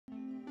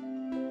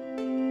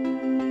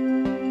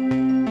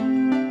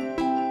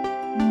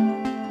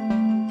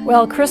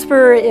Well,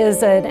 CRISPR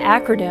is an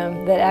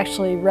acronym that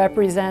actually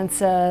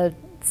represents a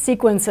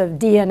sequence of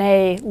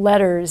DNA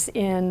letters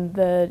in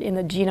the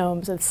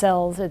genomes of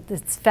cells.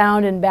 It's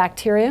found in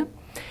bacteria,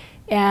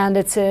 and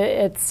it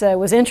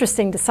was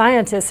interesting to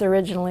scientists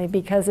originally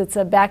because it's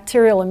a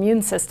bacterial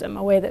immune system,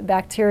 a way that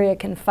bacteria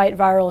can fight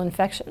viral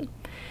infection.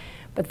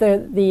 But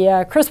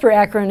the CRISPR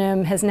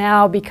acronym has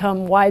now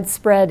become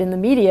widespread in the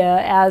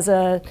media as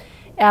an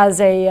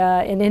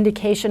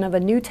indication of a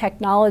new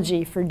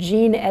technology for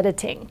gene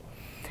editing.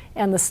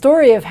 And the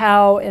story of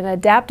how an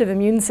adaptive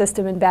immune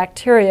system in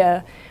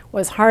bacteria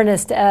was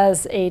harnessed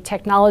as a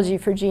technology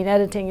for gene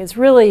editing is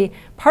really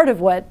part of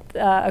what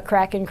a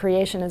crack in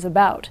creation is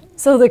about.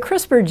 So the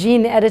CRISPR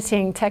gene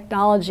editing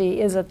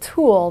technology is a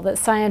tool that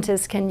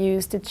scientists can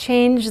use to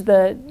change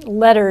the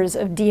letters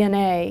of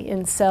DNA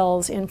in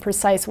cells in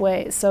precise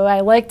ways. So I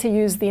like to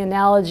use the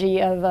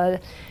analogy of a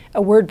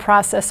word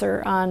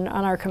processor on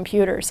our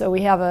computer. So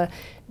we have a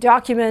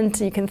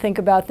document. You can think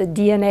about the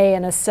DNA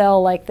in a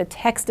cell like the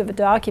text of a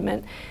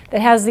document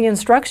that has the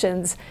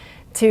instructions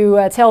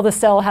to tell the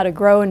cell how to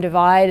grow and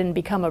divide and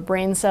become a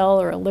brain cell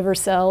or a liver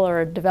cell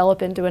or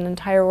develop into an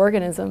entire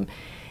organism.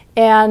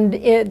 And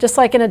just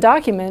like in a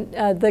document,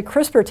 the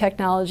CRISPR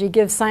technology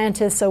gives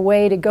scientists a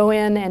way to go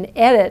in and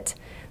edit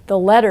the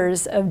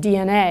letters of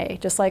DNA,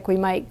 just like we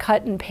might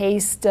cut and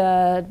paste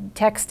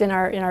text in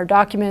our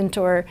document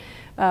or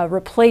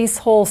replace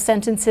whole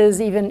sentences,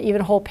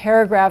 even whole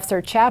paragraphs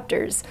or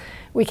chapters.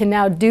 We can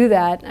now do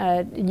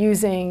that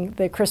using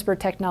the CRISPR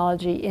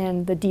technology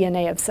in the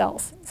DNA of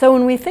cells. So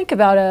when we think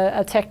about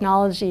a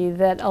technology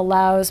that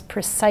allows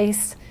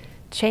precise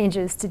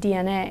changes to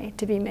DNA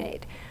to be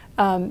made,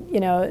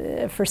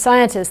 for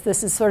scientists,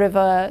 this is sort of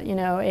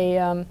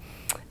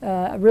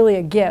really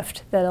a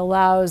gift that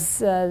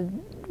allows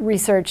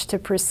research to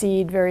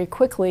proceed very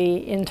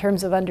quickly in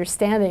terms of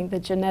understanding the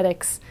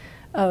genetics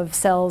of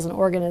cells and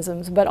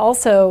organisms, but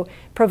also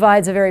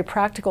provides a very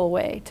practical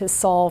way to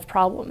solve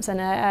problems. And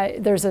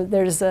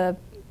there's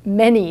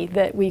many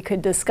that we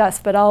could discuss,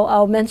 but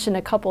I'll mention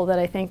a couple that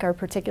I think are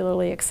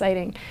particularly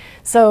exciting.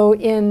 So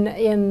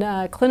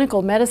in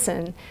clinical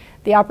medicine,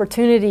 the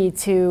opportunity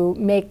to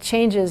make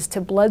changes to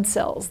blood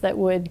cells that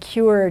would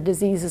cure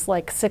diseases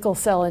like sickle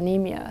cell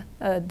anemia,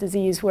 a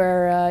disease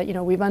where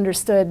we've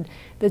understood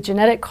the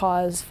genetic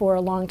cause for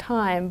a long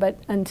time, but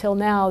until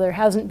now there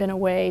hasn't been a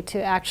way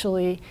to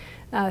actually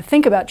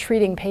think about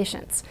treating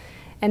patients.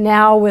 And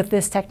now with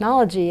this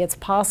technology, it's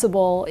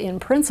possible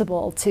in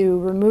principle to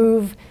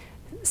remove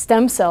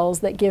stem cells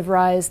that give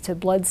rise to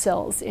blood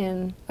cells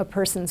in a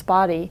person's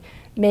body,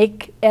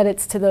 make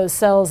edits to those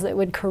cells that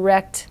would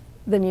correct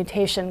the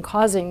mutation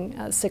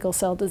causing sickle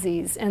cell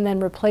disease, and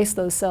then replace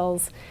those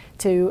cells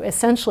to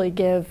essentially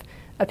give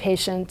a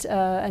patient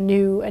a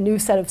new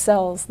set of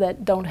cells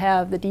that don't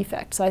have the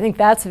defect. So I think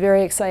that's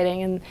very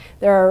exciting, and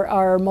there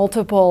are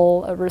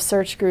multiple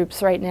research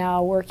groups right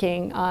now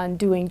working on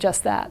doing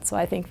just that. So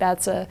I think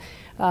that's a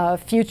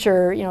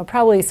future,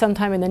 probably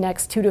sometime in the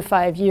next 2 to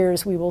 5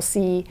 years we will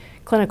see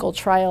clinical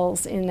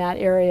trials in that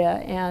area,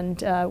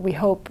 and we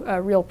hope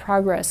real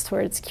progress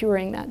towards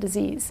curing that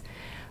disease.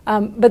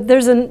 But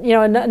there's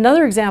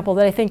another example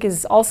that I think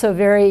is also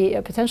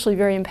potentially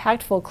very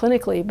impactful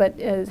clinically, but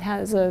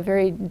has a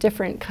very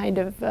different kind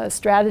of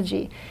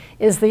strategy,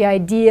 is the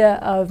idea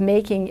of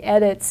making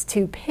edits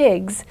to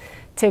pigs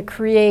to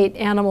create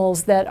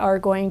animals that are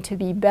going to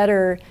be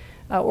better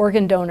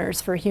organ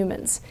donors for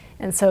humans.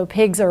 And so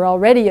pigs are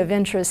already of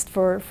interest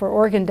for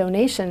organ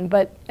donation,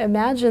 but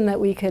imagine that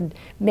we could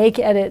make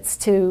edits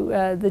to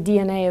the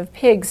DNA of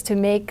pigs to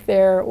make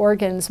their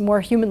organs more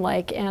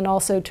human-like, and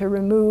also to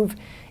remove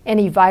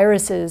any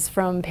viruses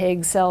from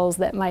pig cells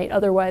that might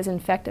otherwise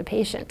infect a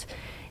patient.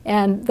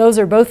 And those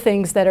are both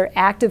things that are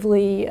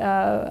actively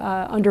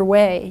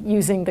underway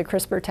using the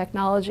CRISPR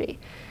technology.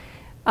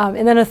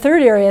 And then a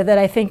third area that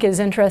I think is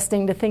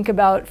interesting to think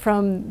about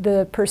from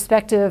the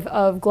perspective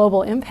of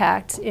global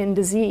impact in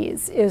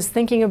disease is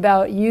thinking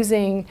about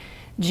using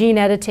gene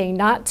editing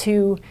not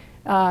to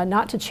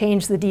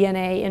change the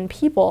DNA in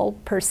people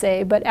per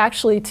se, but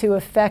actually to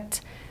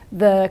affect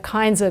the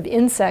kinds of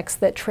insects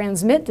that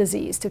transmit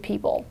disease to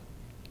people.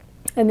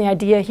 And the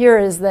idea here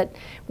is that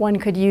one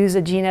could use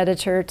a gene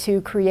editor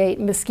to create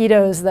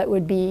mosquitoes that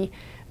would be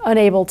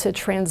unable to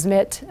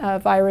transmit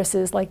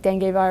viruses like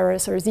dengue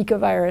virus or Zika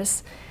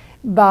virus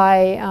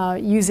by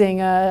using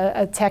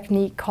a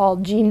technique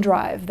called gene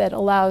drive that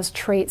allows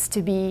traits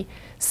to be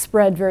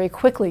spread very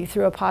quickly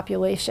through a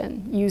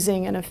population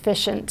using an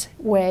efficient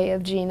way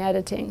of gene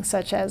editing,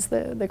 such as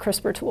the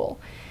CRISPR tool.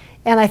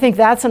 And I think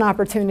that's an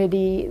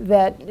opportunity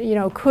that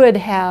could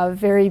have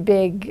very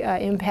big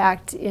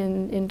impact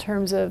in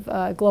terms of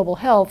global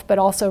health, but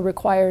also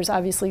requires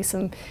obviously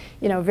some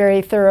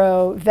very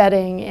thorough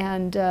vetting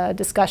and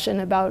discussion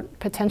about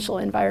potential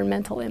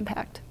environmental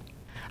impact.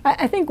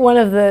 I think one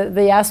of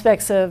the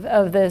aspects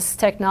of this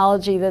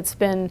technology that's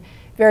been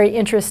very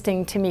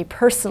interesting to me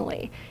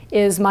personally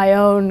is my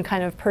own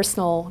kind of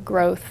personal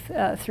growth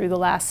through the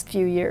last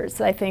few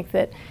years. I think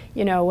that,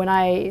 you know, when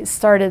I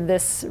started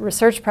this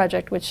research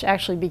project, which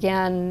actually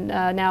began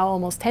now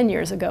almost 10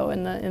 years ago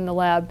in the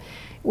lab,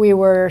 we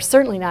were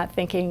certainly not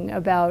thinking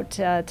about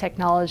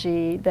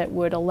technology that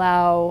would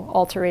allow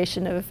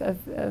alteration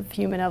of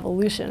human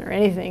evolution or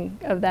anything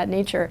of that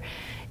nature.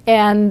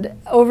 And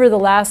over the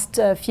last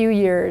few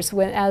years,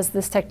 as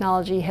this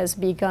technology has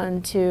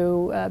begun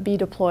to be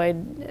deployed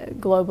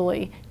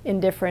globally in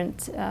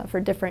for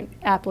different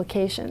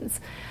applications,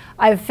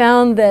 I've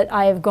found that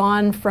I have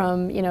gone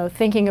from, you know,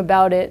 thinking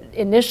about it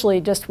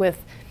initially just with,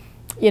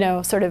 you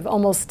know, sort of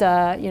almost,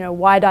 you know,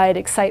 wide-eyed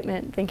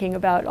excitement, thinking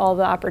about all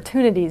the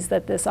opportunities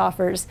that this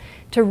offers,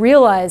 to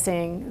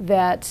realizing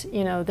that,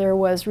 you know, there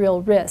was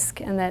real risk,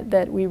 and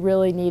that we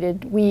really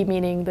needed, we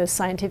meaning the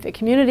scientific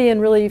community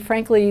and really,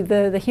 frankly,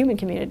 the human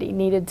community,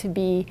 needed to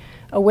be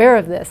aware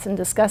of this and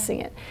discussing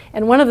it.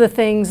 And one of the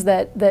things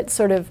that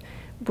sort of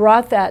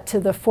brought that to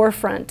the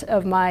forefront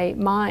of my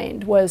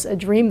mind was a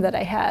dream that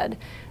I had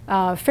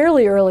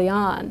fairly early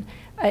on,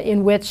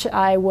 in which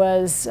I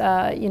was,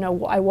 you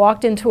know, I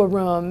walked into a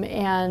room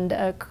and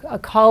a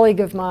colleague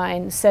of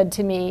mine said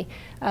to me,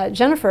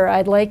 Jennifer,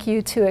 I'd like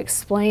you to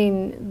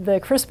explain the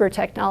CRISPR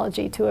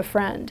technology to a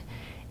friend.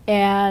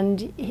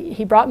 And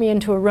he brought me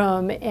into a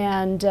room,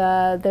 and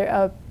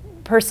a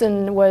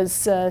person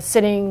was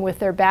sitting with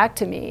their back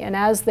to me. And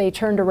as they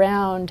turned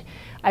around,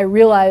 I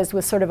realized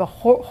with sort of a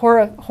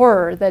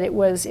horror that it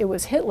was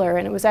Hitler,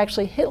 and it was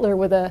actually Hitler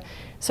with a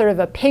sort of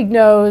a pig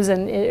nose,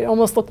 and it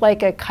almost looked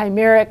like a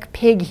chimeric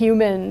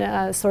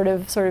pig-human sort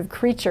of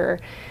creature.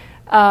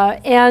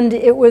 And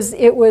it was,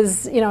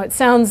 you know, it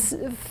sounds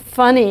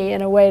funny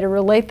in a way to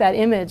relate that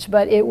image,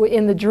 but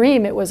in the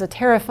dream it was a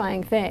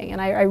terrifying thing, and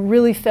I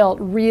really felt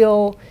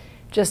real,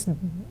 just,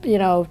 you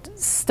know,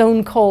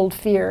 stone cold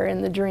fear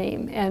in the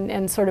dream,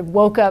 and sort of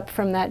woke up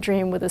from that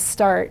dream with a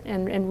start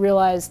and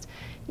realized,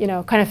 you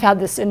know, kind of had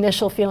this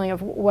initial feeling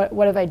of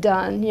what have I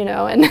done, you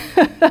know, and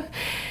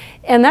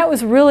and that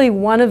was really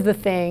one of the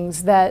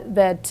things that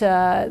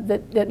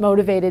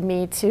motivated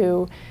me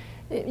to,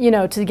 you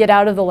know, to get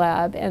out of the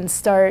lab and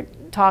start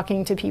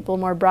talking to people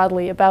more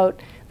broadly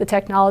about the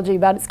technology,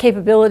 about its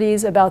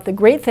capabilities, about the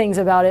great things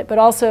about it, but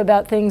also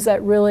about things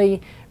that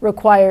really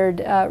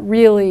required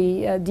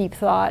really deep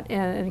thought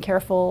and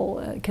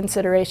careful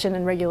consideration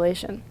and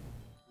regulation.